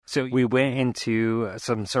So we went into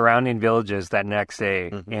some surrounding villages that next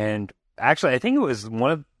day. And actually, I think it was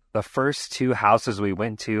one of the first 2 houses we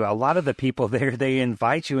went to. A lot of the people there, they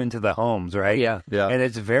invite you into the homes, right? Yeah. And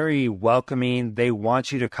it's very welcoming. They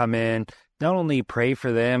want you to come in, not only pray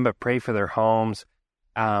for them, but pray for their homes.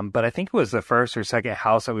 But I think it was the first or second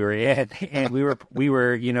house that we were in, and we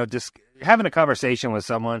were, just having a conversation with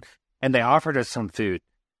someone, and they offered us some food.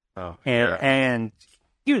 Oh, and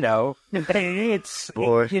it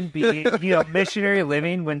can be, missionary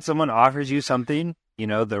living when someone offers you something.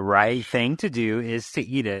 The right thing to do is to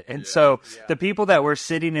eat it. And the people that were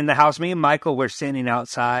sitting in the house, me and Michael were standing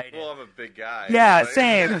outside. Well, I'm a big guy. Yeah,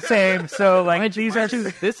 same. So,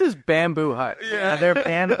 this is bamboo hut. Yeah, they're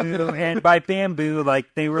bamboo. And by bamboo,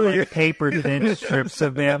 they were paper thin strips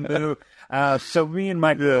of bamboo. So me and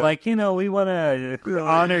Mike were we want to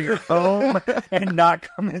honor your home and not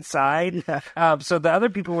come inside. So the other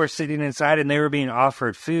people were sitting inside and they were being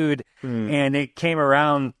offered food, and it came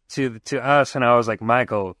around to us, and I was like,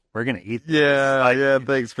 Michael, we're gonna eat this. Yeah,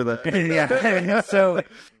 thanks for that. Yeah. So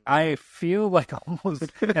I feel like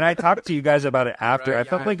almost, and I talked to you guys about it after. Right, I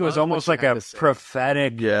felt like it was almost like a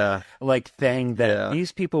prophetic, thing that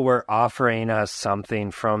these people were offering us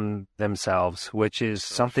something from themselves, which is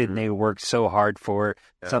something they worked so hard for,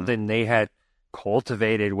 something they had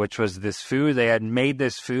cultivated, which was this food. They had made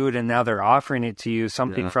this food, and now they're offering it to you,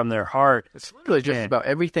 something from their heart. It's literally just about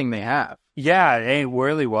everything they have. Yeah, it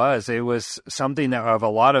really was. It was something that of a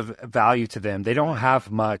lot of value to them. They don't have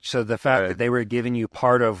much, so the fact that they were giving you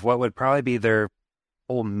part of what would probably be their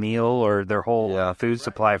whole meal or their whole food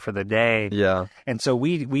supply for the day. Yeah. And so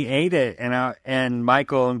we ate it, and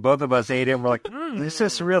Michael and both of us ate it, and we're like, this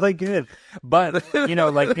is really good. But, in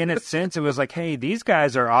a sense, it was like, hey, these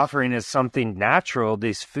guys are offering us something natural,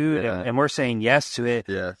 this food, and we're saying yes to it.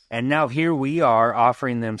 Yes. And now here we are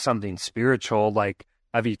offering them something spiritual,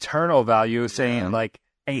 of eternal value, saying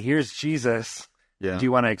hey, here's Jesus. Yeah. Do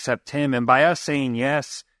you want to accept him? And by us saying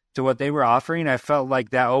yes to what they were offering, I felt like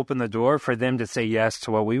that opened the door for them to say yes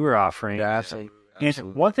to what we were offering. Yeah, absolutely.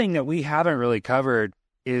 And one thing that we haven't really covered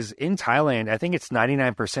is in Thailand, I think it's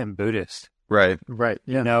 99% Buddhist. Right.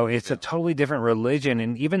 Yeah. It's a totally different religion.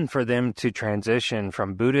 And even for them to transition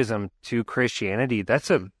from Buddhism to Christianity, that's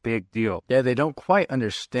a big deal. Yeah, they don't quite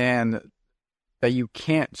understand that you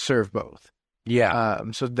can't serve both. Yeah.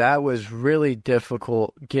 So that was really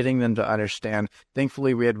difficult getting them to understand.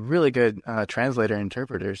 Thankfully, we had really good translator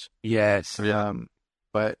interpreters. Yes. And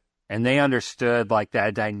they understood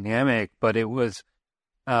that dynamic, but it was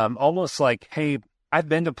almost like, hey, I've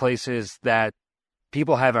been to places that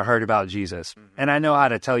people haven't heard about Jesus, and I know how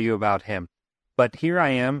to tell you about him. But here I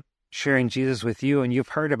am sharing Jesus with you, and you've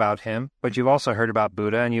heard about him, but you've also heard about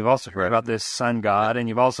Buddha, and you've also heard about this sun god, and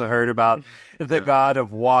you've also heard about the god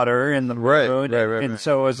of water and the moon. And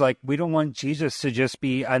so it was like, we don't want Jesus to just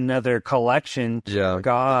be another collection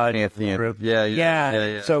god. Yeah.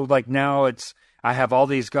 So now I have all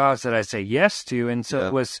these gods that I say yes to, and so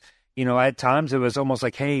it was, at times it was almost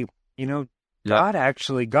like, hey, God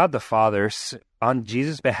the Father, on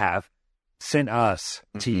Jesus' behalf, sent us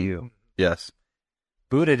to you. Yes.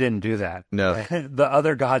 Buddha didn't do that. No. The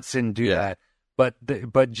other gods didn't do that.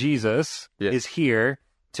 But Jesus is here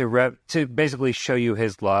to basically show you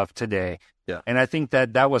his love today. Yeah. And I think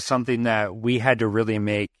that was something that we had to really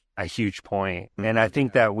make a huge point. And I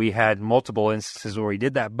think that we had multiple instances where we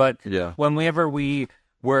did that. But whenever we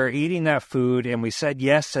were eating that food and we said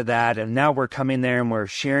yes to that, and now we're coming there and we're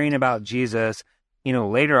sharing about Jesus,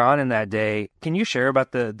 later on in that day, can you share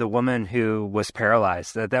about the woman who was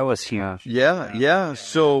paralyzed? That was huge. Yeah.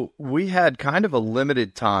 So we had kind of a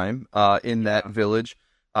limited time in that village.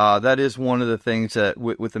 That is one of the things that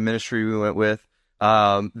with the ministry we went with,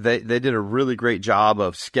 they did a really great job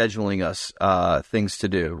of scheduling us things to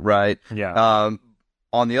do, right? Yeah.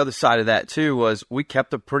 On the other side of that, too, was we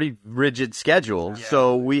kept a pretty rigid schedule. Yeah.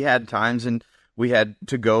 So we had times and we had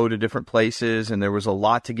to go to different places, and there was a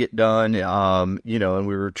lot to get done, and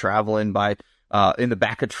we were traveling by in the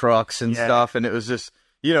back of trucks and stuff, and it was just,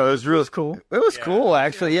 it was real cool. It was cool,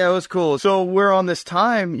 actually. Yeah, it was cool. So we're on this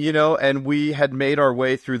time, and we had made our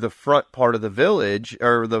way through the front part of the village,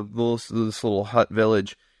 or this little hut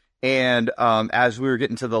village, and as we were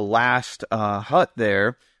getting to the last hut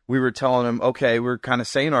there, we were telling them, okay, we're kind of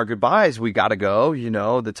saying our goodbyes. We got to go,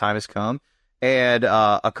 the time has come. And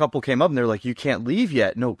a couple came up and they're like, you can't leave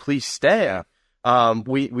yet. No, please stay.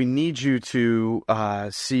 We need you to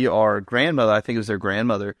see our grandmother. I think it was their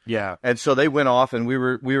grandmother. Yeah. And so they went off, and we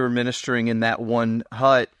were ministering in that one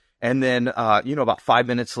hut. And then, about 5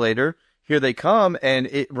 minutes later, here they come, and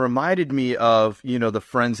it reminded me of, the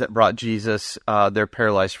friends that brought Jesus their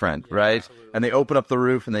paralyzed friend, right? Absolutely. And they open up the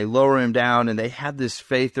roof and they lower him down, and they had this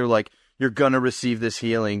faith. They're like, you're going to receive this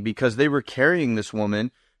healing, because they were carrying this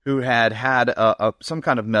woman who had some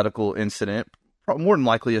kind of medical incident, more than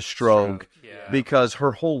likely a stroke, because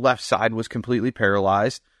her whole left side was completely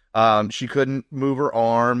paralyzed. She couldn't move her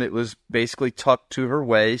arm. It was basically tucked to her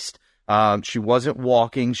waist. She wasn't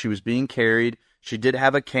walking. She was being carried. She did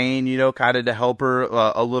have a cane, kind of to help her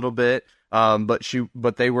a little bit.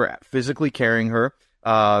 But they were physically carrying her.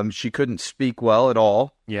 She couldn't speak well at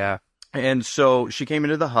all. Yeah. And so she came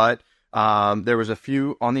into the hut. There was a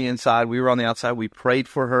few on the inside. We were on the outside. We prayed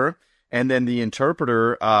for her. And then the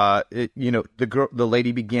interpreter, the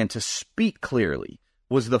lady began to speak clearly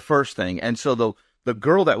was the first thing. And so the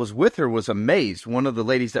girl that was with her was amazed. One of the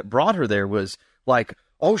ladies that brought her there was like,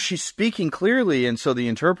 oh, she's speaking clearly. And so the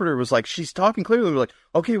interpreter was like, she's talking clearly. We're like,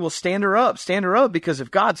 okay, well, stand her up, because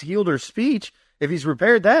if God's healed her speech, if he's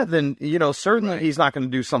repaired that, then, certainly he's not going to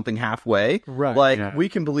do something halfway. Right. Like, we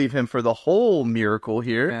can believe him for the whole miracle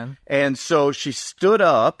here. Yeah. And so she stood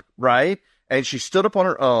up, right? And she stood up on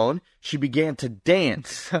her own. She began to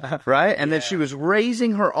dance, right? And then she was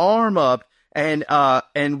raising her arm up and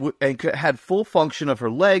had full function of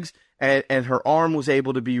her legs. And her arm was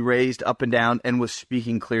able to be raised up and down and was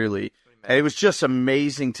speaking clearly. And it was just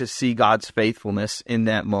amazing to see God's faithfulness in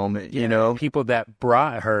that moment, People that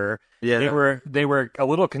brought her, they were a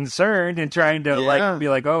little concerned and trying to be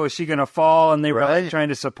like, oh, is she going to fall? And they were trying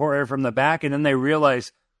to support her from the back. And then they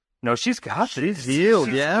realized, no, she's got this. She's healed.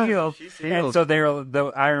 She's healed. And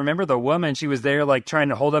so I remember the woman, she was there like trying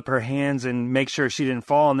to hold up her hands and make sure she didn't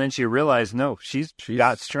fall. And then she realized, no, she's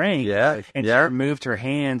got strength. Yeah. And she removed her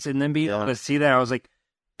hands. And then being able to see that, I was like,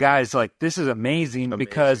 guys, like, this is amazing,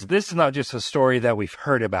 because this is not just a story that we've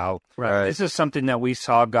heard about. Right. This is something that we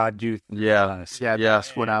saw God do through us. Yeah,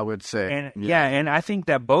 that's what I would say. And and I think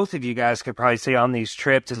that both of you guys could probably say on these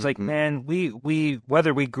trips, it's like, man, we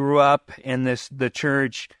whether we grew up in the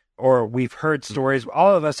church or we've heard stories,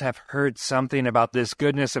 all of us have heard something about this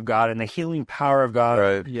goodness of God and the healing power of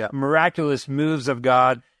God, miraculous moves of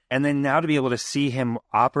God. And then now to be able to see him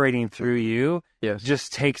operating through you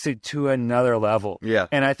just takes it to another level. Yeah.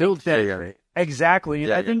 And I think that, exactly.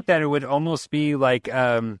 And I think that it would almost be like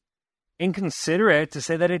inconsiderate to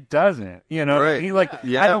say that it doesn't, I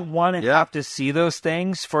don't want to have to see those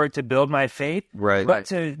things for it to build my faith, but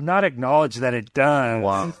to not acknowledge that it does.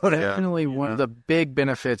 Wow. Definitely one of the big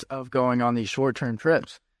benefits of going on these short-term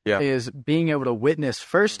trips is being able to witness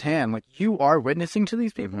firsthand, like you are witnessing to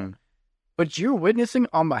these people, but you're witnessing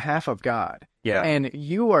on behalf of God. Yeah. And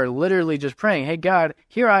you are literally just praying, hey, God,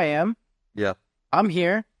 here I am. Yeah. I'm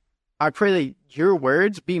here. I pray that your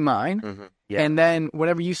words be mine. Yeah. And then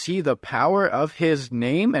whenever you see the power of his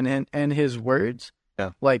name and his words,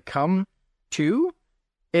 like come to,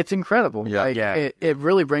 it's incredible. Yeah. Like, it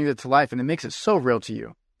really brings it to life, and it makes it so real to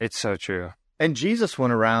you. It's so true. And Jesus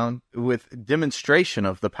went around with demonstration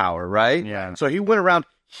of the power, right? Yeah. So he went around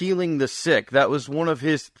healing the sick. That was one of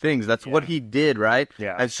his things. That's what he did, right?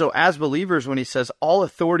 Yeah. And so as believers, when he says all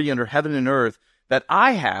authority under heaven and earth that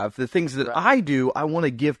I have, the things that I do, I want to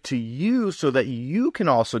give to you so that you can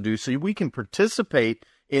also do, so we can participate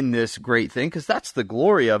in this great thing, because that's the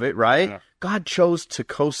glory of it, right? Yeah. God chose to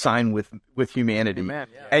co-sign with humanity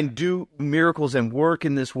and do miracles and work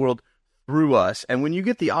in this world through us. And when you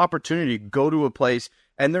get the opportunity to go to a place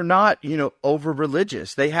and they're not, over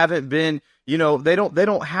religious, they haven't been, they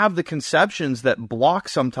don't have the conceptions that block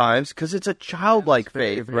sometimes, because it's a childlike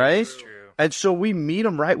faith, right? And so we meet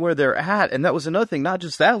them right where they're at. And that was another thing, not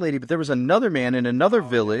just that lady, but there was another man in another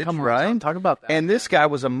village, right? Talk about that. And this guy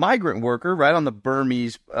was a migrant worker right on the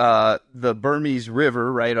Burmese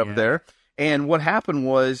River right up there. And what happened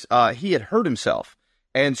was he had hurt himself.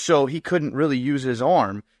 And so he couldn't really use his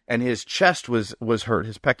arm, and his chest was hurt,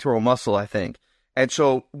 his pectoral muscle, I think. And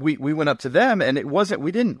so we went up to them, and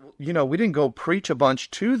we didn't go preach a bunch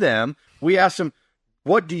to them. We asked them,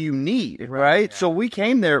 what do you need, right? Yeah. So we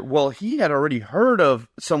came there. Well, he had already heard of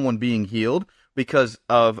someone being healed because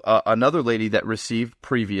of another lady that received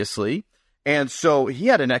previously. And so he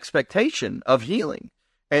had an expectation of healing.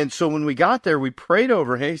 And so when we got there, we prayed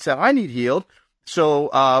over him. He said, I need healed.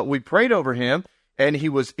 So we prayed over him, and he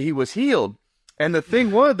was healed. And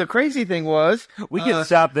the crazy thing was, we could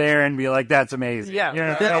stop there and be like, "That's amazing."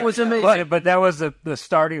 Yeah, that was amazing. But that was the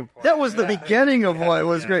starting point. That was the beginning of what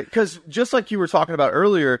was great. Because just like you were talking about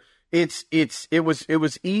earlier, it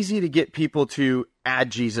was easy to get people to add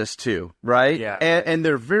Jesus to, right? Yeah. And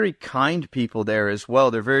they're very kind people there as well.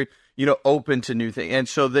 They're very open to new things. And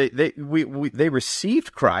so they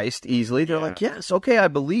received Christ easily. They're like, yes, okay, I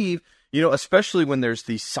believe. especially when there's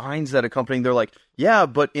these signs that accompany, they're like, yeah,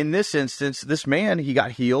 but in this instance, this man, he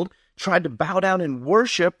got healed, tried to bow down and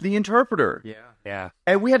worship the interpreter. Yeah. Yeah.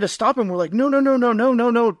 And we had to stop him. We're like, no,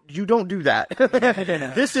 you don't do that.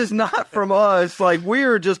 This is not from us. Like,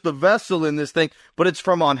 we're just the vessel in this thing, but it's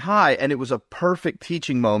from on high. And it was a perfect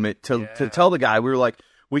teaching moment to tell the guy. We were like,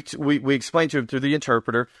 we explained to him through the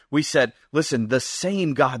interpreter. We said, listen, the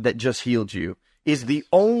same God that just healed you is the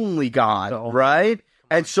only God, right?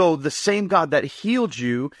 And so the same God that healed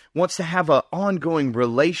you wants to have an ongoing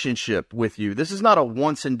relationship with you. This is not a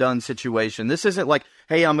once and done situation. This isn't like,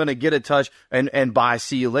 hey, I'm going to get a touch and bye,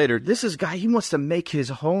 see you later. This is guy, he wants to make his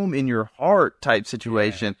home in your heart type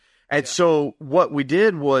situation. Yeah. And so what we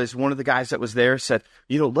did was, one of the guys that was there said,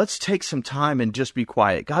 let's take some time and just be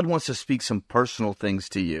quiet. God wants to speak some personal things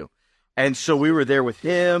to you. And so we were there with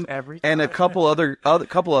him and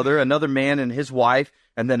another man and his wife,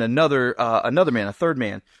 and then another man, a third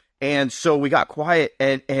man. And so we got quiet,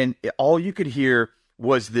 and all you could hear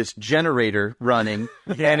was this generator running,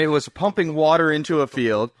 and it was pumping water into a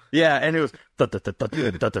field. Yeah, and it was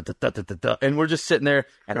and we're just sitting there,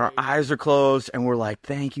 and our eyes are closed, and we're like,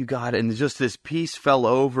 thank you, God. And just this peace fell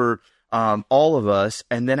over all of us.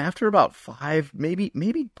 And then after about 5,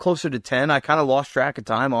 maybe closer to 10, I kind of lost track of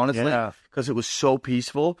time, honestly, because it was so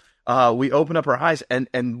peaceful. We opened up our eyes,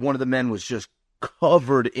 and one of the men was just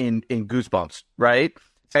covered in goosebumps, right?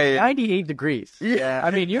 98 degrees. Yeah. I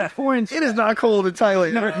mean, you're foreign. It is not cold in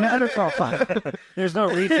Thailand. There's no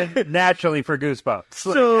reason naturally for goosebumps.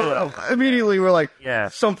 So immediately we're like,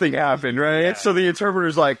 something happened, right? Yeah. So the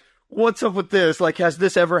interpreter's like, what's up with this? Like, has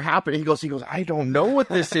this ever happened? He goes, I don't know what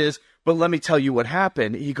this is, but let me tell you what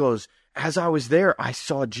happened. He goes, as I was there, I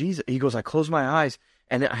saw Jesus. He goes, I closed my eyes,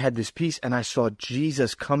 and I had this peace, and I saw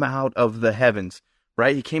Jesus come out of the heavens,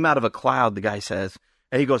 right? He came out of a cloud, the guy says.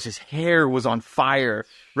 And he goes, his hair was on fire,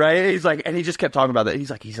 right? He's like, and he just kept talking about that. He's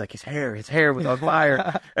like, his hair was on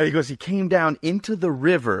fire. And he goes, he came down into the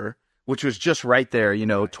river, which was just right there,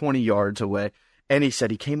 20 yards away. And he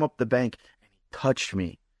said, he came up the bank and he touched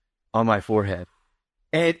me on my forehead.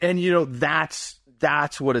 And that's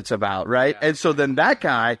what it's about, right? Yeah. And so then that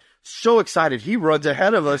guy, so excited, he runs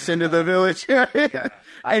ahead of us into the village.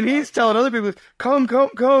 And he's telling other people,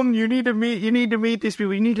 come, you need to meet these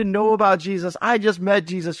people. You need to know about Jesus. I just met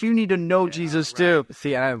Jesus. You need to know Jesus too.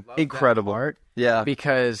 See, I love incredible that part, yeah,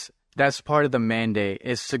 because that's part of the mandate,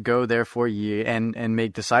 is to go therefore ye and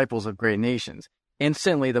make disciples of great nations.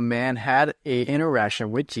 Instantly, the man had a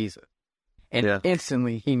interaction with Jesus, and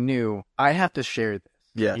instantly he knew, I have to share this.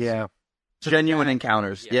 Yes. Yeah. Genuine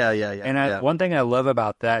encounters. Yeah. And one thing I love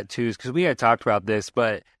about that too is, because we had talked about this,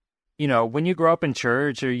 but when you grow up in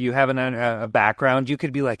church or you have a background, you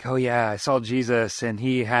could be like, oh yeah, I saw Jesus and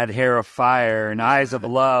he had hair of fire and eyes of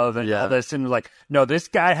love and all this, and like, no, this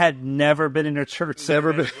guy had never been in a church,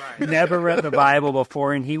 never read the Bible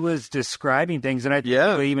before, and he was describing things, and I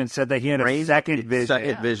think he even said that he had a second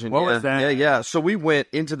vision. What was that? Yeah. So we went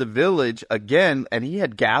into the village again, and he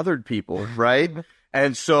had gathered people, right?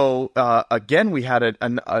 And so, again, we had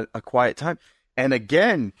a quiet time. And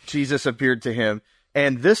again, Jesus appeared to him.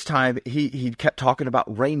 And this time, he kept talking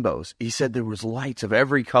about rainbows. He said there was lights of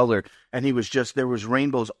every color. And there was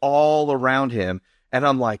rainbows all around him. And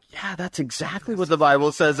I'm like, yeah, that's exactly what the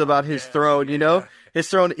Bible says about his throne, His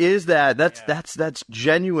throne is that. That's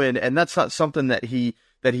genuine. And that's not something that he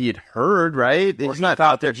had heard, right? Or he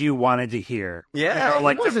thought that you wanted to hear. Yeah,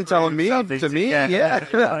 he wasn't telling me to me.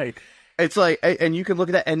 Yeah. It's like, and you can look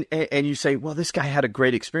at that and you say, well, this guy had a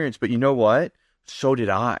great experience, but you know what? So did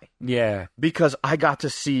I. Yeah. Because I got to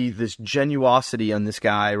see this genuosity on this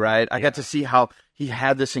guy, right? I got to see how he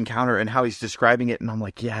had this encounter and how he's describing it. And I'm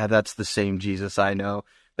like, yeah, that's the same Jesus I know.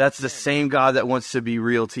 That's the same God that wants to be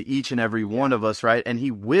real to each and every one of us, right? And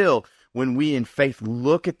he will, when we in faith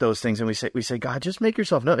look at those things and we say, God, just make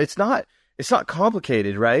yourself known. It's not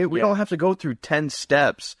complicated, right? We don't have to go through 10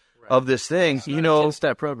 steps of this thing, it's not a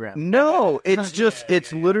 10-step program. No,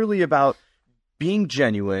 it's literally about being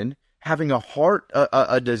genuine, having a heart,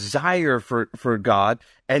 a desire for God,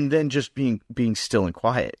 and then just being still and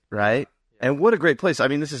quiet, right? Yeah. And what a great place. I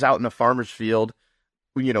mean, this is out in a farmer's field,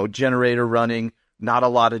 generator running, not a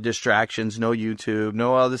lot of distractions, no YouTube,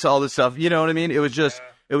 no all this stuff. You know what I mean? It was just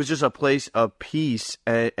a place of peace,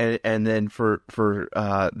 and then for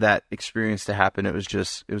that experience to happen, it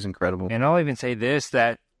was incredible. And I'll even say this,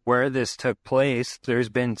 that where this took place, there's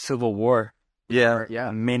been civil war. Yeah.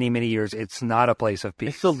 Many, many years. It's not a place of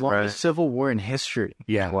peace. It's the longest civil war in history.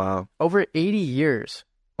 Yeah. Wow. Over 80 years.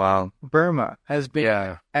 Wow. Burma has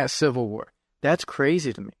been at civil war. That's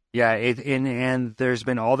crazy to me. Yeah. And there's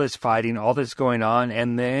been all this fighting, all this going on.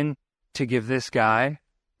 And then to give this guy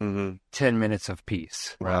 10 minutes of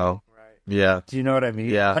peace. Wow. Yeah. Do you know what I mean?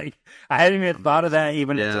 Yeah. Like, I hadn't even thought of that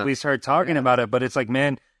even until we started talking about it. But it's like,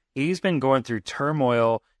 man, he's been going through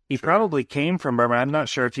turmoil. He probably came from Burma. I'm not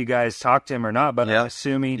sure if you guys talked to him or not, but I'm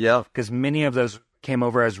assuming because many of those came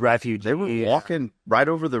over as refugees. They were walking right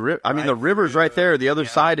over the river. I mean, the river's right there. The other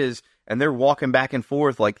side is, and they're walking back and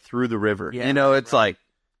forth like through the river. Yeah. You know, it's like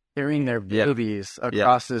carrying their babies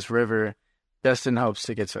across this river just in hopes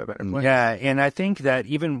to get to a better place. Yeah, and I think that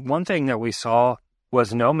even one thing that we saw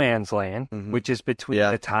was no man's land, which is between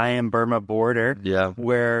the Thai and Burma border,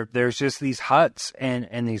 where there's just these huts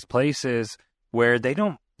and these places where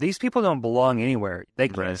these people don't belong anywhere. They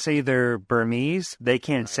can't say they're Burmese. They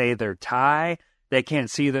can't say they're Thai. They can't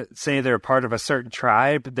say they're part of a certain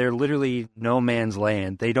tribe. They're literally no man's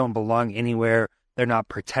land. They don't belong anywhere. They're not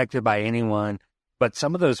protected by anyone. But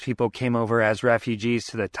some of those people came over as refugees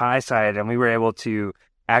to the Thai side, and we were able to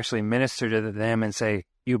actually minister to them and say,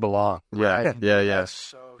 you belong. Yeah.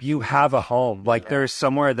 So you have a home. Like there's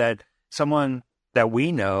someone that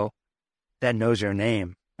we know that knows your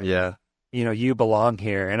name. Yeah. You know, you belong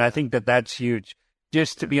here. And I think that that's huge.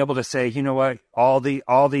 Just to be able to say, you know what, all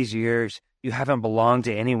these years, you haven't belonged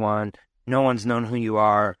to anyone. No one's known who you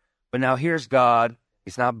are. But now here's God.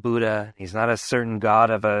 He's not Buddha. He's not a certain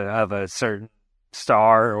God of a certain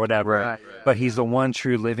star or whatever. But he's the one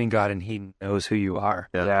true living God, and he knows who you are.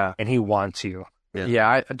 Yeah. And he wants you.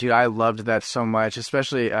 Yeah, I loved that so much,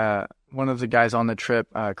 especially one of the guys on the trip,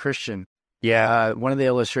 Christian. Yeah. One of the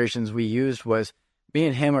illustrations we used was me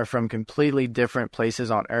and him are from completely different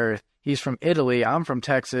places on earth. He's from Italy. I'm from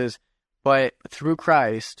Texas. But through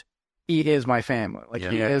Christ, he is my family. Like,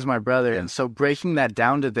 he is my brother. And so breaking that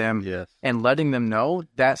down to them and letting them know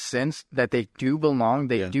that sense that they do belong,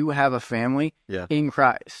 they do have a family in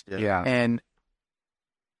Christ. And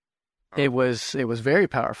it was very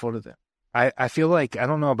powerful to them. I feel like, I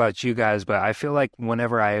don't know about you guys, but I feel like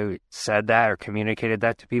whenever I said that or communicated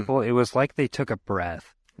that to people, it was like they took a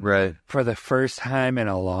breath. Right. For the first time in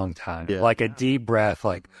a long time. Like a deep breath,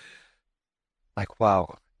 like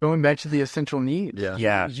wow. Going back to the essential need.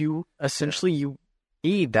 Yeah. You essentially, you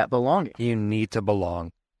need that belonging. You need to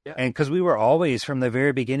belong. And because we were always, from the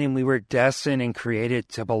very beginning, we were destined and created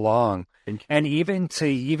to belong. And even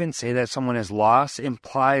to say that someone is lost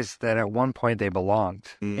implies that at one point they belonged.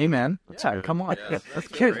 Amen. Come on. Let's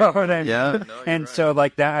get over that. And so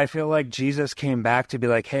like that, I feel like Jesus came back to be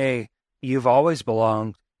like, hey, you've always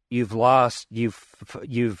belonged. You've lost.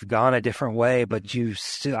 You've gone a different way, but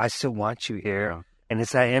I still want you here. And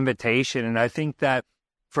it's that invitation. And I think that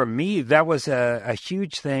for me, that was a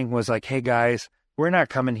huge thing, was like, hey guys, we're not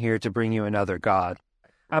coming here to bring you another God.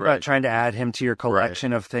 I'm not trying to add him to your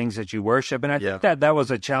collection of things that you worship. And I think that was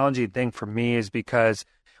a challenging thing for me, is because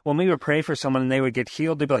when we would pray for someone and they would get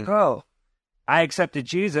healed, they'd be like, oh, I accepted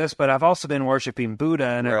Jesus, but I've also been worshiping Buddha,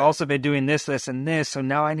 and I've also been doing this, and this. So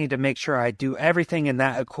now I need to make sure I do everything in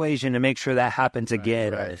that equation to make sure that happens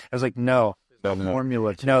again. I was like, no.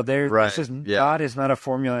 Formula. No, this is God is not a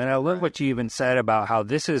formula. And I love what you even said about how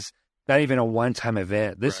this is not even a one-time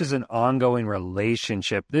event. This is an ongoing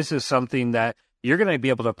relationship. This is something that you're going to be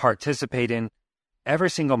able to participate in every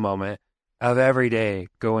single moment of every day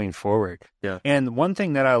going forward. And one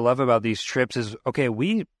thing that I love about these trips is, okay,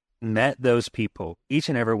 we met those people, each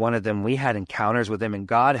and every one of them. We had encounters with them, and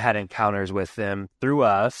God had encounters with them through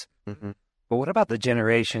us. But what about the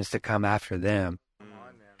generations to come after them?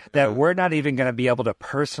 That we're not even going to be able to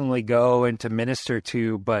personally go and to minister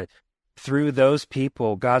to, but through those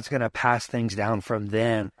people, God's going to pass things down from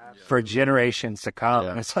them for generations to come.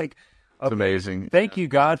 And it's like, it's amazing. Thank you,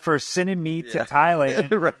 God, for sending me to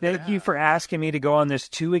Thailand. Thank you for asking me to go on this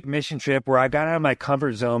 2-week mission trip where I got out of my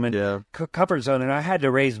comfort zone and I had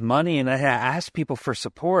to raise money and I had to ask people for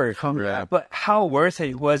support. But how worth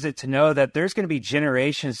it was it to know that there's going to be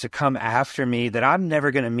generations to come after me that I'm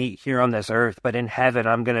never going to meet here on this earth, but in heaven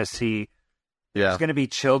I'm going to see. There's going to be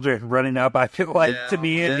children running up, I feel like, to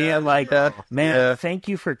me and being like, man, thank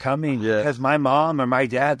you for coming. Because my mom or my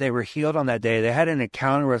dad, they were healed on that day. They had an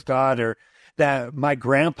encounter with God, or that my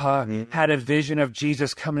grandpa had a vision of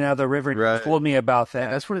Jesus coming out of the river and told me about that.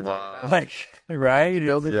 That's what it's like, right?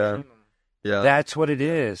 That's what it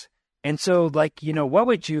is. And so, like, you know, what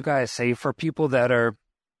would you guys say for people that are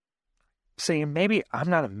saying, maybe I'm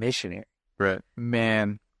not a missionary?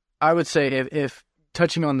 Man, I would say if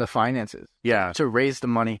touching on the finances, to raise the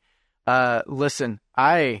money. Listen,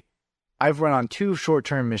 I've run on 2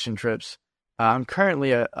 short-term mission trips. I'm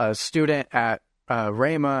currently a student at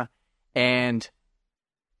Rhema, and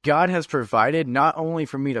God has provided not only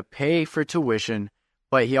for me to pay for tuition,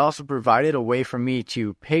 but he also provided a way for me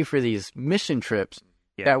to pay for these mission trips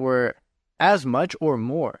that were as much or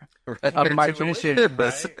more of my tuition.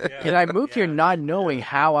 And I moved here not knowing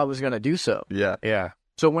how I was going to do so. Yeah.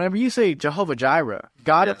 So whenever you say Jehovah Jireh,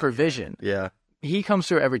 God of provision, he comes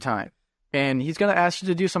through every time. And he's going to ask you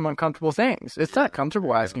to do some uncomfortable things. It's not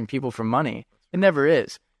comfortable asking people for money. It never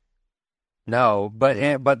is. No, but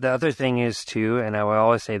the other thing is, too, and I will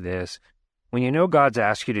always say this, when you know God's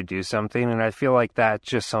asked you to do something, and I feel like that's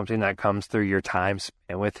just something that comes through your time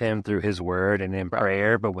spent with him, through his word and in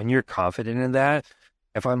prayer, but when you're confident in that,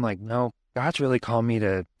 if I'm like, no, God's really called me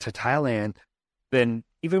to Thailand, then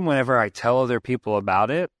even whenever I tell other people about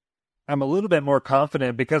it, I'm a little bit more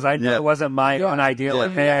confident because I know it wasn't my own idea.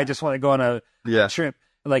 Like, hey, I just want to go on a trip.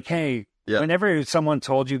 Like, hey, whenever someone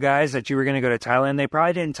told you guys that you were going to go to Thailand, they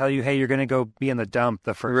probably didn't tell you, hey, you're going to go be in the dump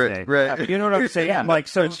the first day. Right. You know what I'm saying? Like,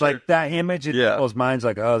 so it's like that image in people's minds,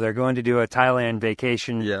 like, oh, they're going to do a Thailand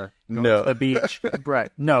vacation. No. The beach.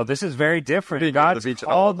 Right. No, this is very different. God's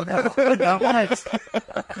called. I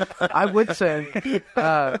would say,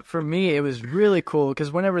 for me, it was really cool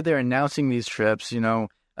because whenever they're announcing these trips,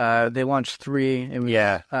 they launched 3. It was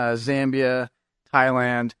Zambia,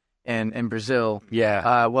 Thailand, and Brazil.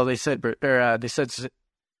 Well, they said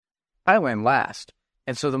Thailand last.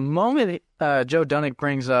 And so the moment Joe Dunnick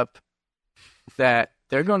brings up that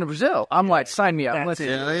they're going to Brazil, I'm like, sign me up.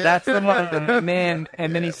 That's the one, man.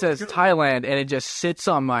 And then he says Thailand, and it just sits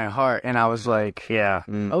on my heart. And I was like,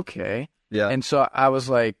 okay. And so I was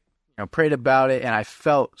like, prayed about it, and I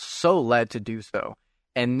felt so led to do so.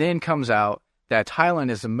 And then comes out that Thailand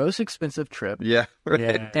is the most expensive trip. And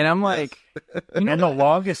I'm like, and the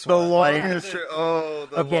longest trip. Okay,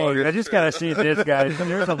 I just got to see this, guys.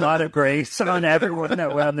 There's a lot of grace on everyone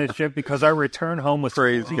that went on this trip because our return home was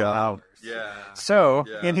 3 hours. So,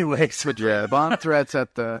 anyways. Bomb threats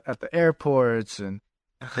at the airports and...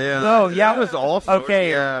 it was awful.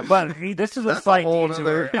 Okay, but this is a slight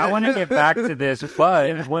detour. I want to get back to this,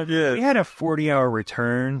 but when we had a 40-hour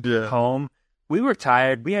return home, we were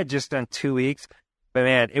tired. We had just done 2 weeks, but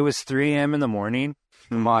man, it was 3 a.m. in the morning.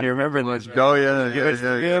 You remember this? It was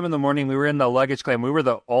 3 a.m. in the morning. We were in the luggage claim. We were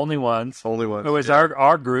the only ones. It was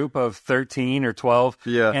our group of 13 or 12.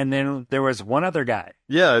 And then there was one other guy.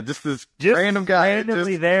 Just this random guy.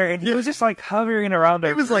 Randomly there. And he was just like hovering around us.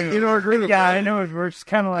 He was like in our group. Yeah, I know. We're just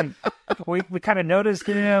kind of like, we kind of noticed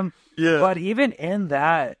him. But even in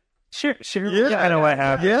that, sure. I know what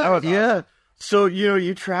happened. So,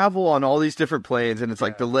 you travel on all these different planes, and it's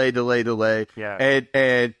like delay.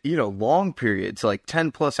 And long periods, like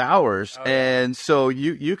 10 plus hours. And so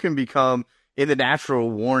you can become in the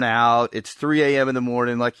natural worn out. It's 3 a.m. in the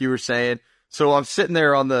morning, like you were saying. So I'm sitting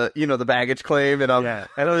there on the, the baggage claim, and I'm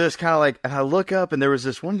just kind of like, and I look up, and there was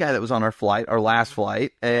this one guy that was on our last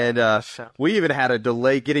flight, and we even had a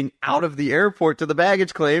delay getting out of the airport to the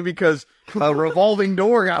baggage claim because a revolving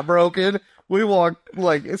door got broken. We walked,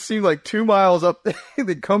 it seemed like 2 miles up,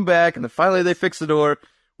 they'd come back, and then finally they fixed the door.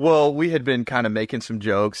 Well, we had been kind of making some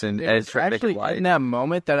jokes, and it's actually in that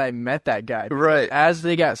moment that I met that guy. Right. As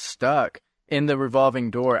they got stuck in the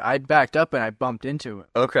revolving door, I backed up and I bumped into him.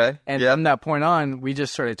 Okay. And from that point on, we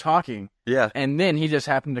just started talking. And then he just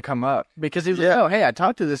happened to come up because he was like, oh, hey, I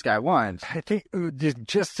talked to this guy once. I think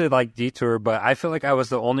just to detour, but I feel like I was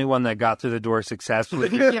the only one that got through the door successfully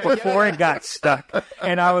before it got stuck.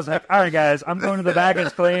 And I was like, all right, guys, I'm going to the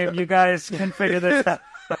baggage claim. You guys can figure this out.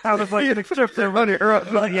 I was like, you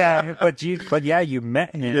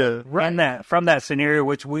met him from that scenario,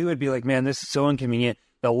 which we would be like, man, this is so inconvenient.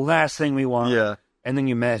 The last thing we want. And then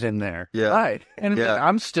you met him there. Right. And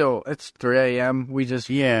I'm still, it's 3 a.m. We just,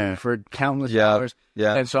 for countless hours.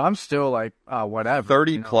 And so I'm still like, whatever.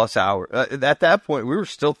 30 plus hours. At that point, we were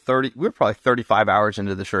still 30, we were probably 35 hours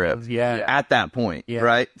into the trip. At that point,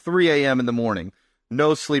 right? 3 a.m. in the morning.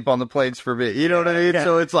 No sleep on the planes for me. You know what I mean?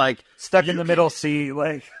 So it's like stuck in the middle seat,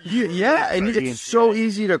 like and it's so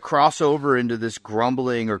easy to cross over into this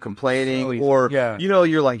grumbling or complaining, or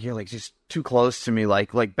you're like just too close to me,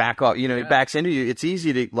 like back off. It backs into you. It's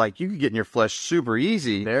easy to you can get in your flesh super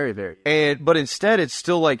easy, very, very. But instead, it's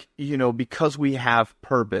still because we have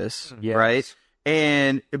purpose, right?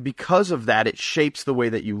 And because of that, it shapes the way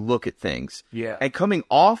that you look at things. And coming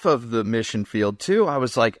off of the mission field too, I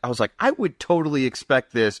was like, I would totally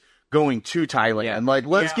expect this going to Thailand.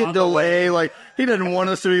 Let's get delayed. He didn't want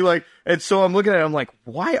us to be and so I'm looking at it, I'm like,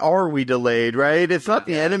 why are we delayed? Right? It's not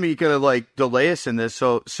the enemy gonna delay us in this.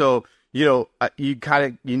 So you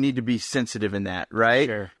need to be sensitive in that,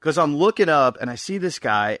 right? Because I'm looking up and I see this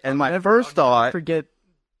guy, and my first thought,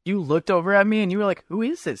 you looked over at me and you were like, who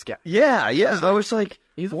is this guy? I was like,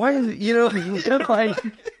 why is it,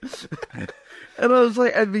 and I was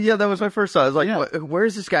like, that was my first thought. I was like, where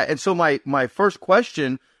is this guy? And so my first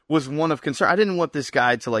question was one of concern. I didn't want this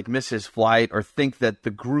guy to like miss his flight or think that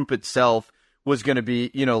the group itself was going to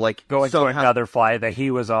be, like going to another flight that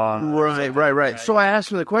he was on. Right. So I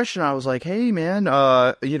asked him the question. I was like, hey, man,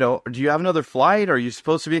 do you have another flight? Are you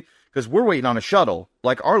supposed to be? Because we're waiting on a shuttle.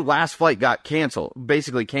 Like, our last flight got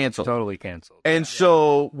basically canceled. Totally canceled. And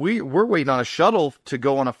so we're waiting on a shuttle to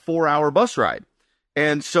go on a 4-hour bus ride.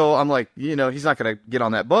 And so I'm like, he's not going to get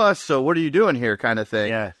on that bus. So what are you doing here, kind of thing?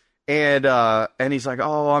 Yeah. And he's like,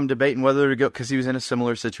 oh, I'm debating whether to go, because he was in a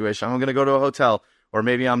similar situation. I'm going to go to a hotel. Or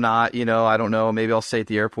maybe I'm not, I don't know. Maybe I'll stay at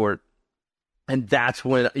the airport. And that's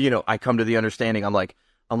when, I come to the understanding. I'm like,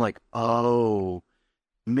 oh,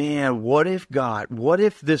 man, what if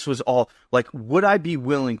this was all, like, would I be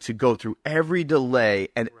willing to go through every delay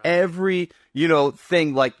and every,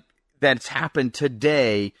 thing like that's happened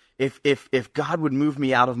today if God would move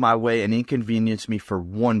me out of my way and inconvenience me for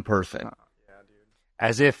one person?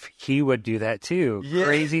 As if he would do that too. Yeah.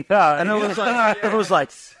 Crazy thought. And I was like,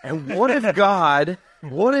 and what if God,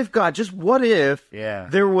 just what if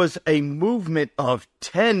there was a movement of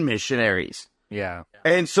 10 missionaries? Yeah.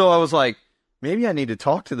 And so I was like, maybe I need to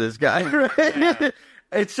talk to this guy. Right? Yeah.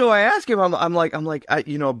 And so I asked him, I'm like, I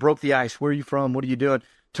broke the ice. Where are you from? What are you doing?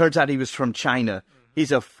 Turns out he was from China.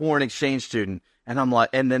 He's a foreign exchange student. And I'm like,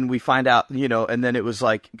 and then we find out, and then it was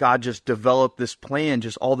like God just developed this plan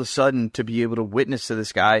just all of a sudden to be able to witness to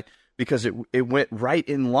this guy because it went right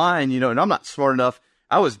in line, and I'm not smart enough.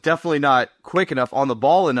 I was definitely not quick enough on the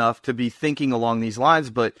ball enough to be thinking along these lines,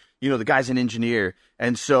 but the guy's an engineer.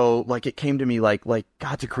 And so like it came to me like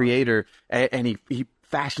God's a creator and he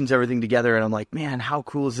fashions everything together. And I'm like, man, how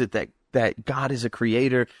cool is it that God is a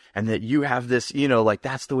creator and that you have this, like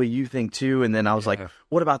that's the way you think too. And then I was like,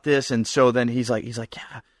 what about this? And so then he's like,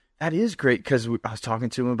 yeah, that is great. Cause I was talking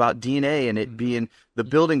to him about DNA and it being the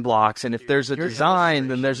building blocks. And if there's a design,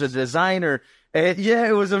 then there's a designer. And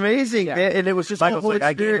it was amazing. Yeah. And it was just Michael's like,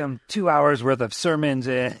 I gave him 2 hours worth of sermons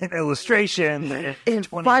and illustration in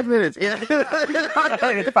 5 minutes. Yeah.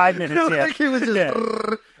 In 5 minutes. Yeah. Like it was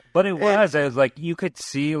just, But it was like, you could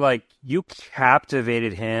see, like, you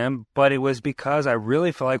captivated him, but it was because I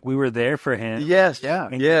really felt like we were there for him. Yes. Yeah.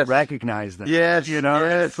 And yes. recognized them. Yes. Yes.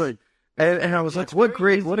 It's like, and I was like, what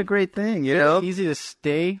a great thing, It's easy to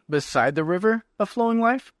stay beside the river of flowing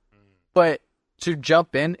life, but to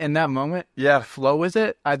jump in that moment, flow with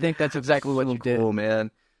it, I think that's exactly what you did. Cool, man.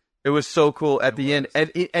 It was so cool at the end.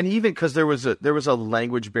 And even because there was a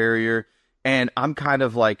language barrier. And I'm kind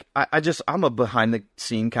of like, I'm a behind the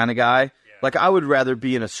scene kind of guy. Yeah. Like I would rather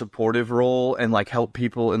be in a supportive role and like help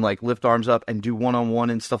people and like lift arms up and do one-on-one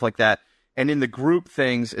and stuff like that. And in the group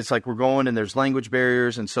things, it's like we're going and there's language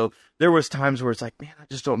barriers. And so there was times where it's like, man, I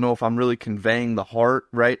just don't know if I'm really conveying the heart,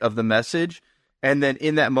 right, of the message. And then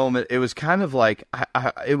in that moment, it was kind of like,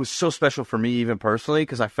 it was so special for me even personally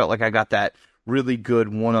because I felt like I got that really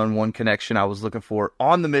good one-on-one connection I was looking for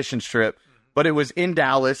on the mission trip. But it was in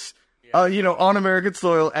Dallas. On American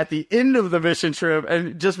soil at the end of the mission trip.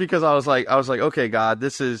 And just because I was like, okay, God,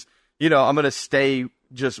 this is, I'm going to stay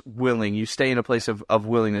just willing. You stay in a place of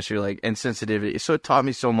willingness, you're like, and sensitivity. So it taught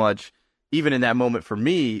me so much. Even in that moment for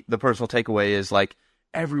me, the personal takeaway is like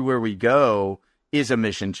everywhere we go is a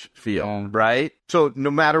mission field, right? So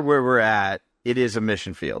no matter where we're at, it is a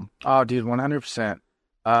mission field. Oh, dude, 100%.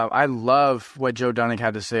 I love what Joe Dunning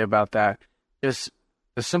had to say about that. Just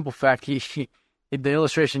the simple fact the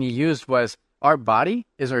illustration he used was our body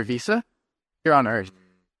is our visa here on Earth.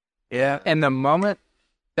 Yeah. And the moment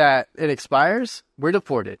that it expires, we're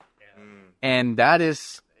deported. Yeah. And that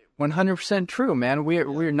is 100% true, man.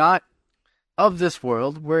 We're not of this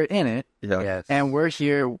world. We're in it. Yeah. Yes. And we're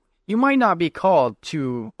here. You might not be called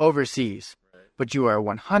to overseas, but you are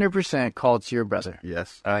 100% called to your brother.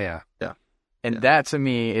 Yes. Oh, yeah. Yeah. And that to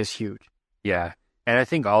me is huge. Yeah. And I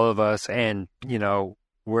think all of us, and,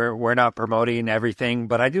 we're not promoting everything,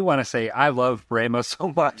 but I do want to say I love Rhema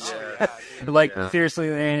so much. Seriously,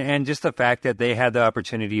 and just the fact that they had the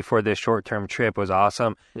opportunity for this short-term trip was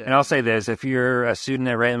awesome. Yeah. And I'll say this, if you're a student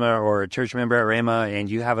at Rhema or a church member at Rhema and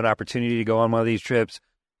you have an opportunity to go on one of these trips,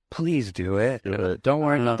 please do it. Don't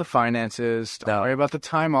worry about the finances. Don't worry about the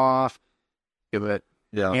time off. Do it.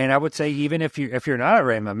 Yeah. And I would say even if you're not at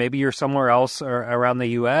Rhema, maybe you're somewhere else or around the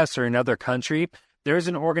U.S. or another country, there's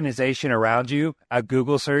an organization around you. A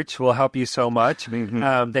Google search will help you so much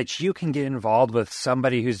that you can get involved with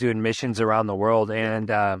somebody who's doing missions around the world,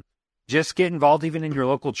 and just get involved even in your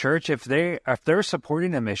local church if they're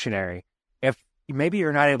supporting a missionary. If maybe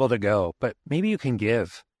you're not able to go, but maybe you can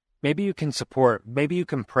give, maybe you can support, maybe you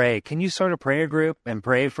can pray. Can you start a prayer group and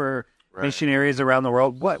pray for missionaries around the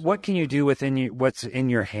world? What can you do within what's in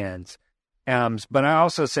your hands? But I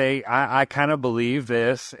also say I kind of believe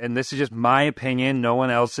this, and this is just my opinion, no one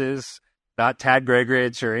else's, not Tad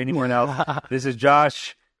Gregorich or anyone else. This is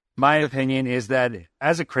Josh. My opinion is that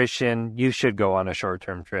as a Christian, you should go on a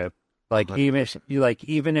short-term trip. Even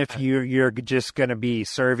if you're just going to be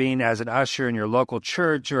serving as an usher in your local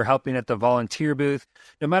church or helping at the volunteer booth,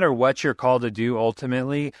 no matter what you're called to do,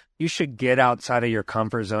 ultimately, you should get outside of your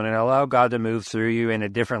comfort zone and allow God to move through you in a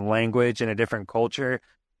different language and a different culture.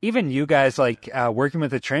 Even you guys, working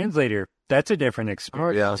with a translator, that's a different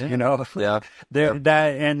experience. Yeah.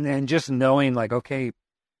 That and just knowing, okay,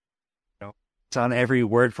 it's on every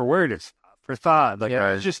word for word. It's for thought.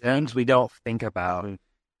 It's just things we don't think about.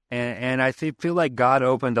 And I feel like God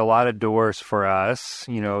opened a lot of doors for us,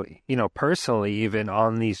 personally, even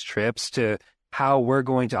on these trips, to how we're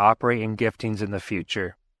going to operate in giftings in the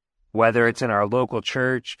future, whether it's in our local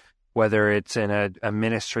church, whether it's in a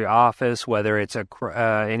ministry office, whether it's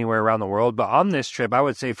anywhere around the world. But on this trip, I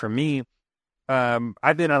would say for me,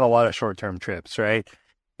 I've been on a lot of short-term trips, right?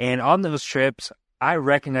 And on those trips, I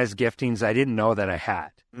recognized giftings I didn't know that I had.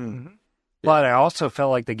 Mm-hmm. But I also felt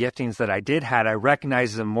like the giftings that I did had, I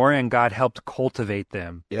recognized them more, and God helped cultivate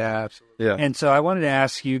them. Yeah, absolutely. Yeah. And so I wanted to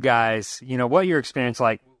ask you guys, what your experience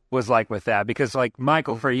was like with that, because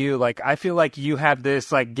Michael, for you, I feel like you have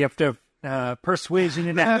this gift of persuasion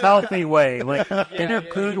in a healthy way, in a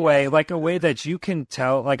good way, a way that you can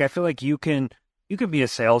tell. I feel like you can be a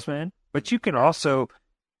salesman, but you can also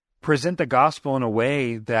present the gospel in a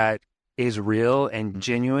way that is real and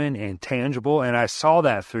genuine and tangible. And I saw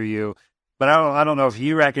that through you. But I don't know if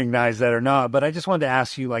you recognize that or not. But I just wanted to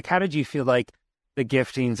ask you, how did you feel like the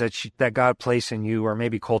giftings that God placed in you were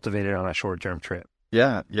maybe cultivated on a short-term trip?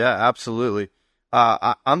 Yeah, absolutely.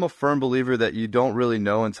 I'm a firm believer that you don't really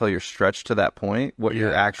know until you're stretched to that point what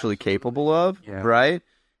you're actually capable of, right?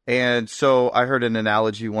 And so I heard an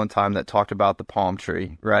analogy one time that talked about the palm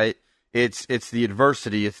tree, right? It's the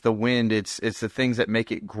adversity, it's the wind, it's the things that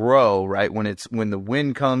make it grow, right? When the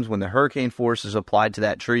wind comes, when the hurricane force is applied to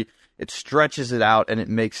that tree, it stretches it out and it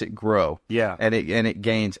makes it grow. Yeah. And it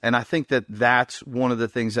gains. And I think that's one of the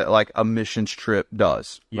things that a missions trip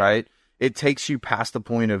does, right? It takes you past the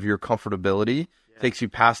point of your comfortability, takes you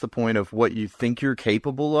past the point of what you think you're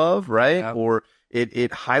capable of, right? Yeah. Or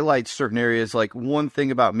it highlights certain areas. One thing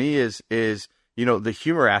about me is the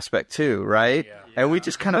humor aspect too, right? Yeah. And we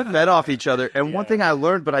just kind of fed off each other. And one thing I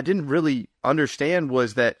learned, but I didn't really understand,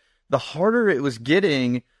 was that the harder it was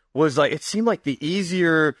getting, was it seemed like the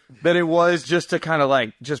easier that it was just to kind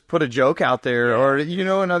of just put a joke out there, or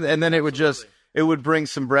and then it would bring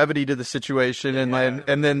some brevity to the situation,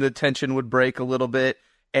 and then the tension would break a little bit,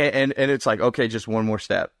 and it's okay, just one more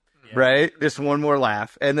step, right? Just one more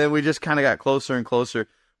laugh, and then we just kind of got closer and closer.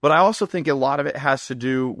 But I also think a lot of it has to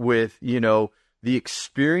do with the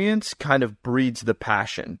experience kind of breeds the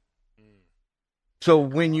passion. So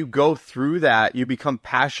when you go through that, you become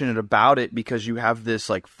passionate about it because you have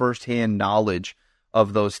this firsthand knowledge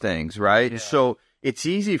of those things, right? Yeah. So it's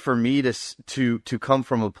easy for me to come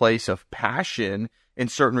from a place of passion in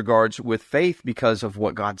certain regards with faith because of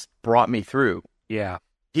what God's brought me through. Yeah.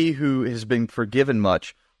 He who has been forgiven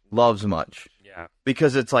much loves much. Yeah.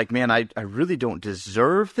 Because it's man, I really don't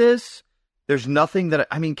deserve this. There's nothing that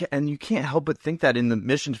and you can't help but think that in the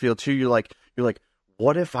mission field too. You're like,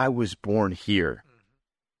 what if I was born here?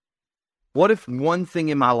 What if one thing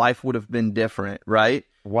in my life would have been different, right?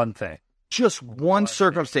 One thing. Just one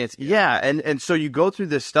circumstance. Yeah. And so you go through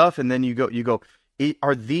this stuff, and then you go,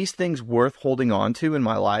 are these things worth holding on to in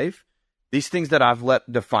my life? These things that I've let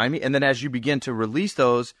define me? And then as you begin to release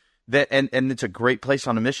those, and it's a great place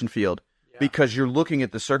on a mission field, because you're looking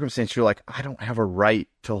at the circumstance, you're like, I don't have a right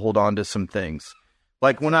to hold on to some things.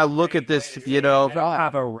 When I look at this, I don't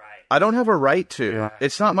have a right. I don't have a right to. Yeah.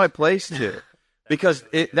 It's not my place to. Because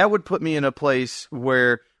that would put me in a place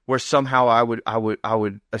where somehow I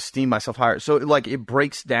would esteem myself higher. So it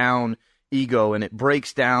breaks down ego, and it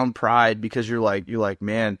breaks down pride, because you're like,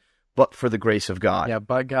 man, but for the grace of God. Yeah,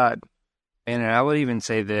 but God. And I would even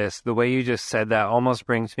say this, the way you just said that almost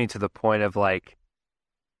brings me to the point of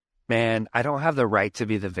man, I don't have the right to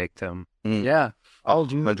be the victim. Yeah. Oh,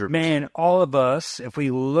 dude. Man, all of us, if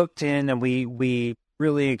we looked in and we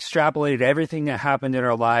really extrapolated everything that happened in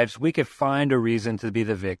our lives, we could find a reason to be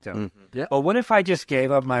the victim. Mm-hmm. Yeah. But what if I just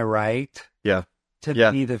gave up my right to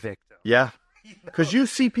be the victim? Yeah. Because you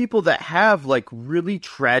see people that have really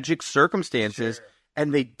tragic circumstances,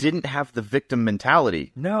 and they didn't have the victim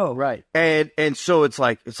mentality. No. Right. And so it's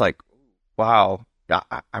like, wow,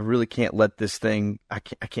 I really can't let this thing, I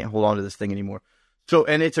can't hold on to this thing anymore. So,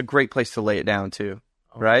 and it's a great place to lay it down too,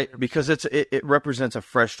 right? Because it represents a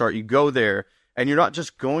fresh start. You go there, and you're not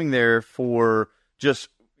just going there for just,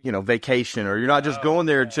 vacation, or you're not just going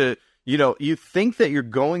there to, you think that you're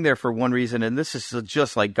going there for one reason, and this is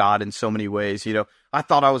just like God in so many ways. I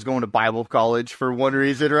thought I was going to Bible college for one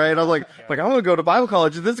reason, right? I'm like I'm going to go to Bible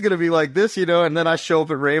college, and this is going to be like this, and then I show up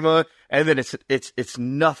at Rhema, and then it's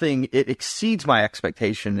nothing. It exceeds my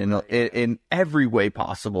expectation in every way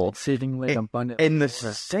possible. Exceedingly abundant. And the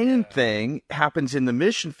same thing happens in the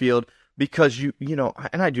mission field, because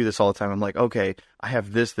and I do this all the time. I'm like, okay, I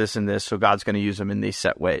have this, and this, so God's going to use them in these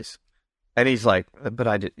set ways. And he's like, but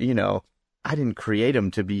I didn't create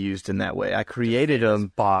them to be used in that way. I created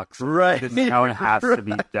them. Box. Right. This is how it has to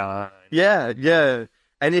be done. Yeah, yeah.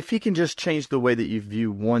 And if he can just change the way that you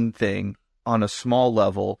view one thing on a small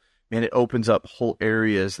level, man, it opens up whole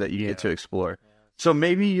areas that you get to explore. Yeah. So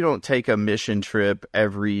maybe you don't take a mission trip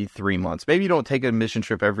every 3 months. Maybe you don't take a mission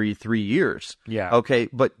trip every 3 years. Yeah. Okay.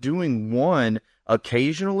 But doing one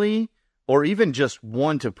occasionally, or even just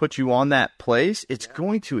one to put you on that place, it's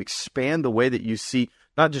going to expand the way that you see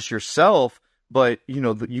not just yourself, but,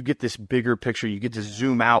 you get this bigger picture. You get to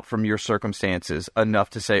zoom out from your circumstances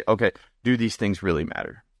enough to say, okay, do these things really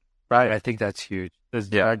matter? Right. I think that's huge.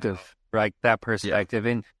 Perspective, right? That perspective.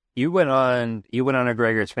 Yeah. And you went on a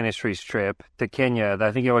Gregor's Ministries trip to Kenya.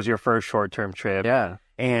 I think it was your first short-term trip. Yeah.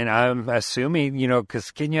 And I'm assuming,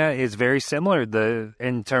 because Kenya is very similar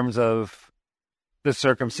in terms of the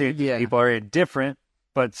circumstances. Yeah. People are different,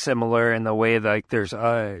 but similar in the way that there's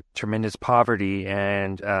tremendous poverty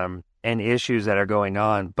and issues that are going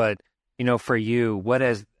on. But, for you, what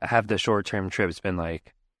have the short-term trips been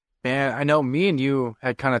like? Man, I know me and you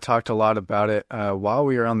had kind of talked a lot about it while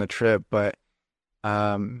we were on the trip, but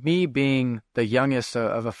me being the youngest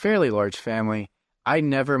of a fairly large family, I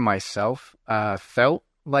never myself felt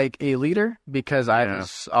like a leader, because I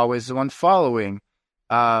was always the one following.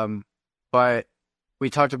 But we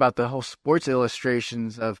talked about the whole sports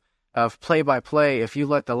illustrations of play-by-play. If you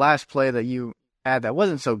let the last play that you had that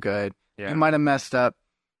wasn't so good, you might have messed up.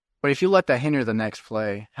 But if you let that hinder the next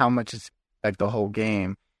play, how much it's like the whole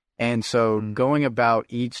game. And so going about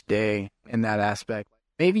each day in that aspect,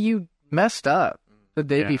 maybe you messed up the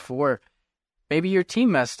day before. Maybe your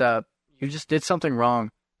team messed up. You just did something wrong.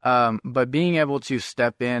 But being able to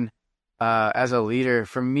step in as a leader,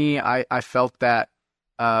 for me, I felt that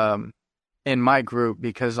in my group,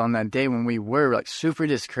 because on that day when we were like super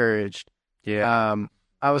discouraged, I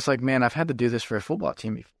was like, man, I've had to do this for a football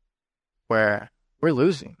team before, where we're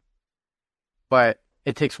losing, but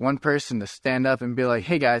it takes one person to stand up and be like,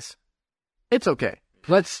 hey guys, it's okay.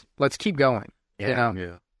 Let's keep going.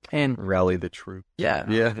 And rally the troop.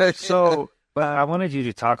 Yeah. So, but I wanted you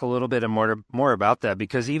to talk a little bit more about that,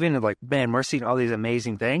 because even like, man, we're seeing all these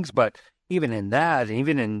amazing things, but even in that, and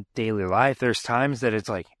even in daily life, there's times that it's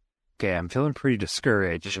like, okay, I'm feeling pretty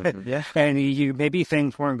discouraged. And you maybe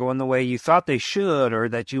things weren't going the way you thought they should, or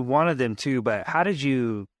that you wanted them to, but how did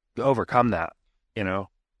you overcome that,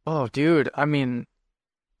 Oh, dude. I mean,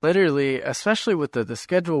 literally, especially with the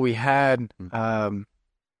schedule we had,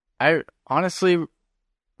 I honestly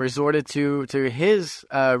resorted to his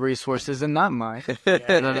resources and not mine,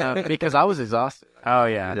 because I was exhausted. Oh,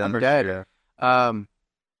 yeah. I'm dead. Sure.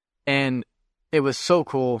 And it was so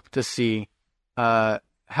cool to see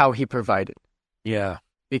how he provided. Yeah.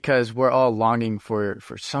 Because we're all longing for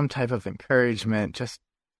some type of encouragement, just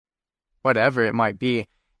whatever it might be.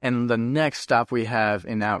 And the next stop we have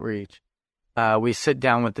in outreach, we sit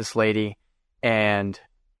down with this lady, and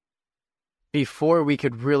before we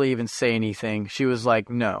could really even say anything, she was like,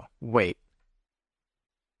 no, wait.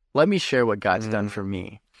 Let me share what God's done for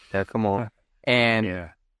me. Yeah, come on. And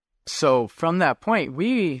so from that point,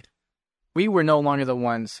 we were no longer the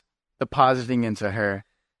ones depositing into her.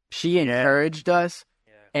 She encouraged us.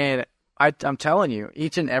 And I'm telling you,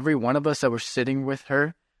 each and every one of us that were sitting with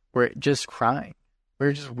her were just crying. We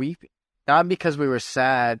were just weeping. Not because we were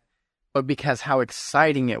sad, but because how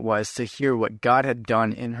exciting it was to hear what God had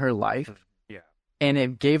done in her life. Yeah. And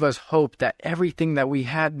it gave us hope that everything that we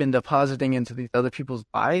had been depositing into these other people's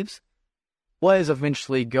lives was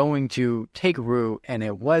eventually going to take root, and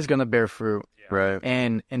it was going to bear fruit. Yeah. Right.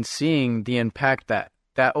 And seeing the impact that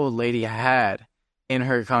old lady had in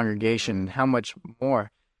her congregation, how much more.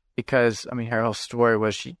 Because, I mean, her whole story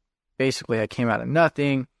was she basically came out of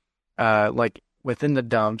nothing, like within the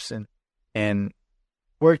dumps, and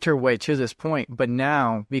worked her way to this point. But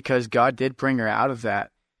now, because God did bring her out of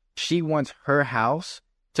that, she wants her house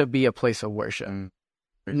to be a place of worship,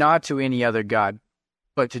 not to any other God,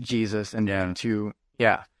 but to Jesus and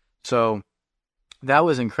So that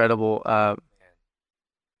was incredible.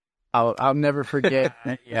 I'll never forget.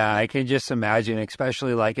 Yeah, I can just imagine,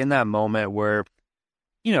 especially like in that moment where,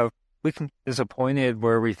 we can be disappointed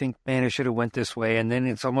where we think, man, it should have went this way. And then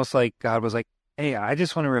it's almost like God was like, hey, I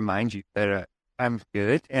just want to remind you that I'm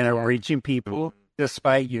good and I'm reaching people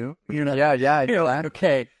despite you. You know? Yeah. You're like,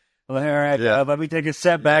 okay, well, all right, let me take a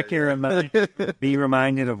step back here and be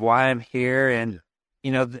reminded of why I'm here. And,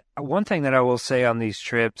 one thing that I will say on these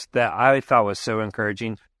trips that I thought was so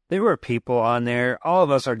encouraging, there were people on there. All of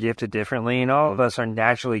us are gifted differently and all of us are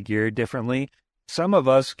naturally geared differently. Some of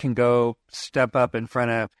us can go step up in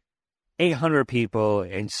front of 800 people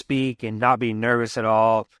and speak and not be nervous at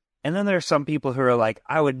all. And then there's some people who are like,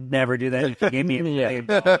 I would never do that if you gave me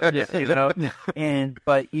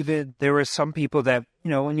but even there were some people that,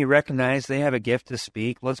 when you recognize they have a gift to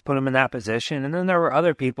speak, let's put them in that position. And then there were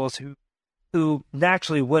other people who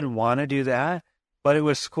naturally wouldn't want to do that. But it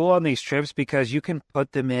was cool on these trips because you can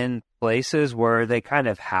put them in places where they kind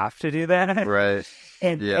of have to do that. Right.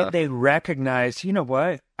 And they recognize, you know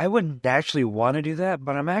what? I wouldn't actually want to do that,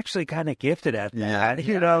 but I'm actually kind of gifted at that,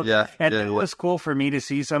 Yeah. And it was cool for me to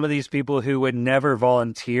see some of these people who would never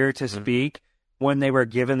volunteer to speak when they were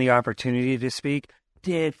given the opportunity to speak.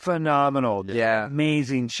 Did phenomenal. Yeah.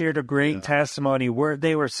 Amazing. Shared a great testimony.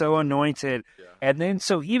 They were so anointed. Yeah. And then,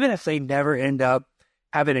 so even if they never end up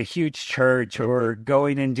having a huge church or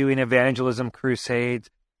going and doing evangelism crusades,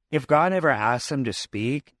 if God ever asks them to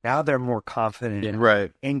speak, now they're more confident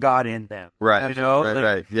in God in them. Right.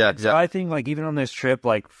 Right. Yeah. So I think like even on this trip,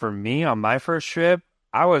 like for me on my first trip,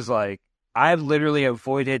 I was like, I literally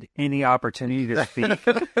avoided any opportunity to speak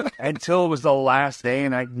until it was the last day.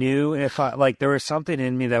 And I knew there was something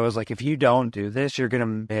in me that was like, if you don't do this, you're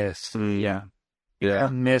going to miss. Yeah. You're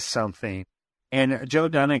going to miss something. And Joe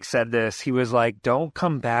Dunnick said this. He was like, don't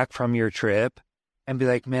come back from your trip and be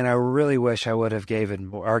like, man, I really wish I would have given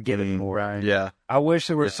more. Right. Yeah. I wish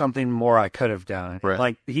there was something more I could have done. Right.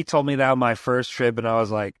 Like he told me that on my first trip and I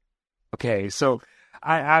was like, okay, so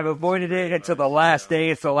I've avoided it until the last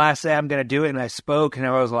day. It's the last day I'm going to do it. And I spoke and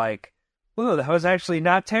I was like, whoa, that was actually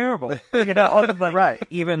not terrible. Right.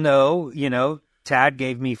 Even though, Tad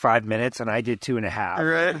gave me 5 minutes and I did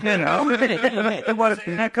 2.5. Right. It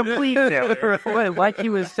wasn't a complete failure. Like he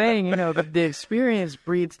was saying, the experience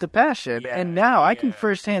breeds the passion. Yeah, and now I can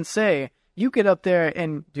firsthand say, you get up there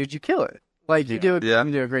and, dude, you kill it. Like, you do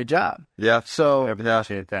a great job. Yeah. So, I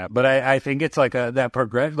appreciate that. But I think it's like that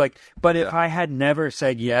progression. But if I had never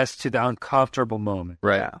said yes to the uncomfortable moment,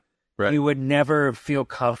 right. You would never feel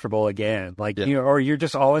comfortable again. Or you're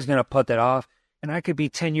just always going to put that off. And I could be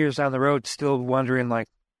 10 years down the road still wondering, like,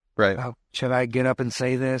 oh, should I get up and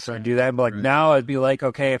say this or do that? But now I'd be like,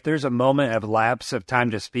 okay, if there's a moment of lapse of time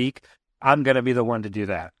to speak, I'm going to be the one to do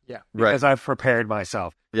that. Yeah. Because I've prepared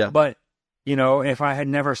myself. Yeah. But, if I had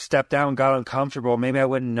never stepped down and got uncomfortable, maybe I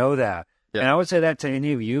wouldn't know that. Yeah. And I would say that to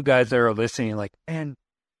any of you guys that are listening, like, man,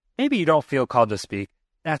 maybe you don't feel called to speak.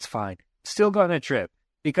 That's fine. Still go on a trip.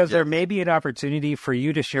 Because there may be an opportunity for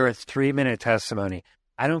you to share a 3-minute testimony.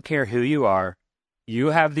 I don't care who you are. You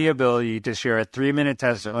have the ability to share a 3-minute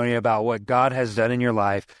testimony about what God has done in your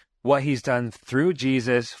life, what he's done through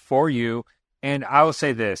Jesus for you. And I will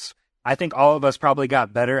say this. I think all of us probably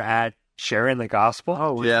got better at sharing the gospel.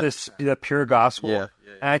 The pure gospel. Yeah.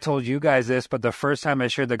 And I told you guys this, but the first time I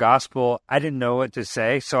shared the gospel, I didn't know what to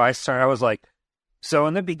say. So I was like, so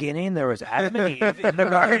in the beginning, there was Adam and Eve in the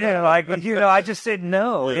garden. I just didn't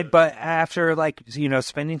know. But after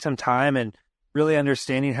spending some time and really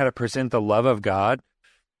understanding how to present the love of God,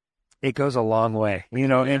 it goes a long way,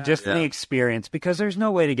 and just the experience, because there's no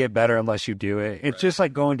way to get better unless you do it. It's just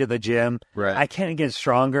like going to the gym. Right. I can't get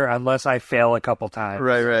stronger unless I fail a couple times.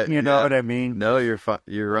 Right. You know what I mean? No, you're right.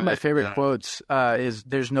 One of my favorite quotes is,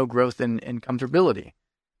 there's no growth in comfortability.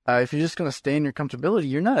 If you're just going to stay in your comfortability,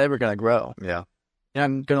 you're not ever going to grow. Yeah. You're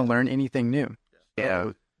not going to learn anything new.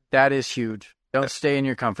 That is huge. Don't stay in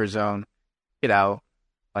your comfort zone. Get out.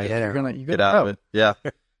 You're gonna get out. Yeah.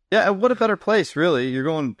 Yeah. And what a better place, really. You're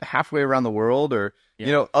going halfway around the world, or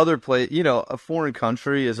other place. A foreign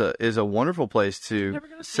country is a wonderful place to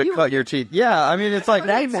cut your teeth. Yeah. I mean, it's like,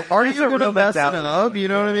 are you going to mess it up? You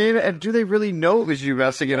know what I mean? And do they really know it was you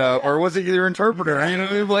messing it up, or was it your interpreter?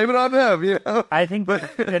 Blame it on them. I think,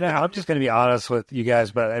 I'm just going to be honest with you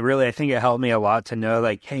guys, but I think it helped me a lot to know,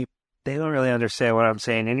 like, hey, they don't really understand what I'm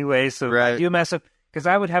saying anyway. So I do mess up. Because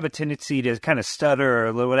I would have a tendency to kind of stutter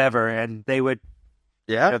or whatever, and they would,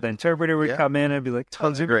 the interpreter would come in and be like,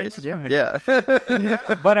 tons of grace. Yeah.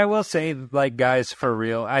 But I will say, like, guys, for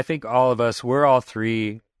real, I think all of us, we're all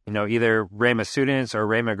three, either Rhema students or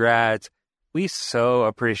Rhema grads. We so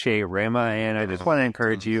appreciate Rhema, and I just want to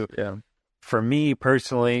encourage you. Yeah. For me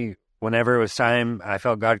personally, whenever it was time, I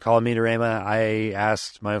felt God called me to Rhema. I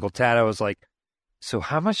asked my Uncle Tad, I was like, so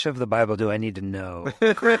how much of the Bible do I need to know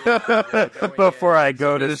before I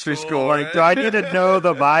go to school? Like, do I need to know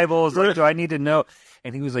the Bible? Like, do I need to know?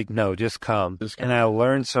 And he was like, no, just come. And I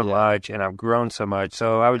learned so much, and I've grown so much.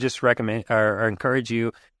 So I would just recommend or encourage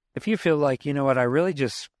you, if you feel like, you know what, I really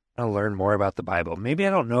just want to learn more about the Bible. Maybe I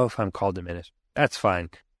don't know if I'm called to ministry. That's fine.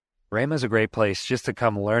 Rhema's a great place just to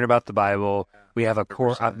come learn about the Bible. We have a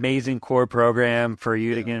amazing core program for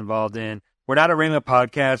you to get involved in. We're not a Rhema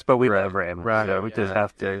podcast, but we love Rhema. Right. So we just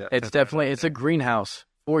have to. It's a greenhouse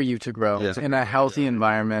for you to grow in a healthy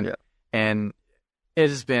environment. Yeah. And it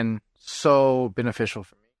has been so beneficial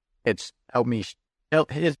for me. It's helped me.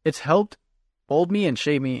 It's helped mold me and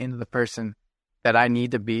shape me into the person that I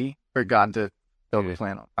need to be for God to build a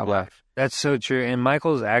plan on my life. That's so true. And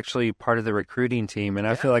Michael's actually part of the recruiting team, and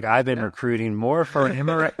I feel like I've been recruiting more for him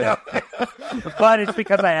right now. But it's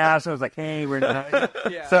because I asked. I was like, "Hey, we're not."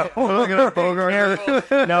 So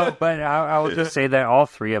no, but I will just say that all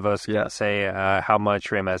three of us can say how much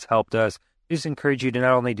Rhema has helped us. Just encourage you to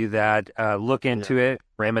not only do that, look into it,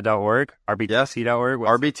 rhema.org, rbtc.org.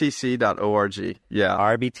 rbtc.org. Yeah.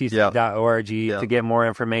 rbtc.org to get more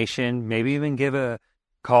information. Maybe even give a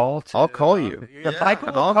call. I'll call you. I'll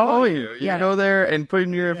call you. You go there and put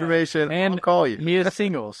in your information, and I'll call you. He is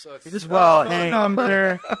single, so if you just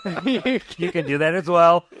you can do that as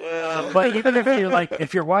well. But even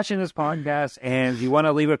if you're watching this podcast and you want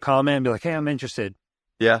to leave a comment and be like, "Hey, I'm interested."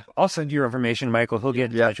 Yeah. I'll send you your information, Michael. He'll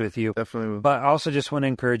get in touch with you. Definitely will. But I also just want to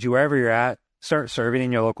encourage you, wherever you're at, start serving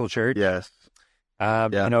in your local church. Yes.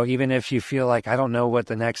 Even if you feel like, I don't know what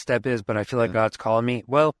the next step is, but I feel like God's calling me.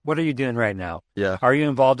 Well, what are you doing right now? Yeah. Are you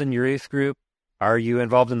involved in your youth group? Are you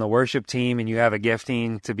involved in the worship team and you have a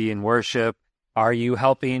gifting to be in worship? Are you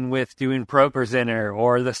helping with doing Pro Presenter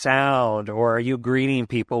or the sound? Or are you greeting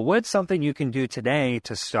people? What's something you can do today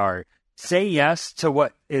to start? Say yes to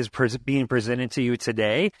what is being presented to you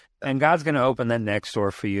today, and God's going to open that next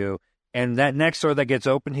door for you. And that next door that gets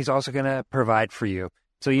open, He's also going to provide for you.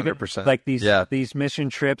 So even 100%. like these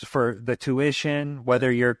mission trips for the tuition,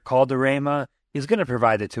 whether you're called to Rhema, He's going to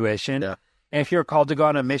provide the tuition. Yeah. And if you're called to go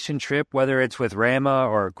on a mission trip, whether it's with Rhema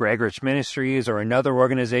or Greg Rich Ministries or another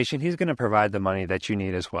organization, He's going to provide the money that you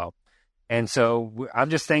need as well. And so I'm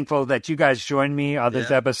just thankful that you guys joined me on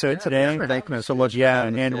this episode today. Thank you so much.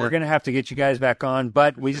 And we're going to have to get you guys back on.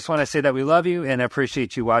 But we just want to say that we love you and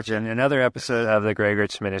appreciate you watching another episode of the Greg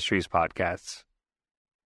Rich Ministries podcasts.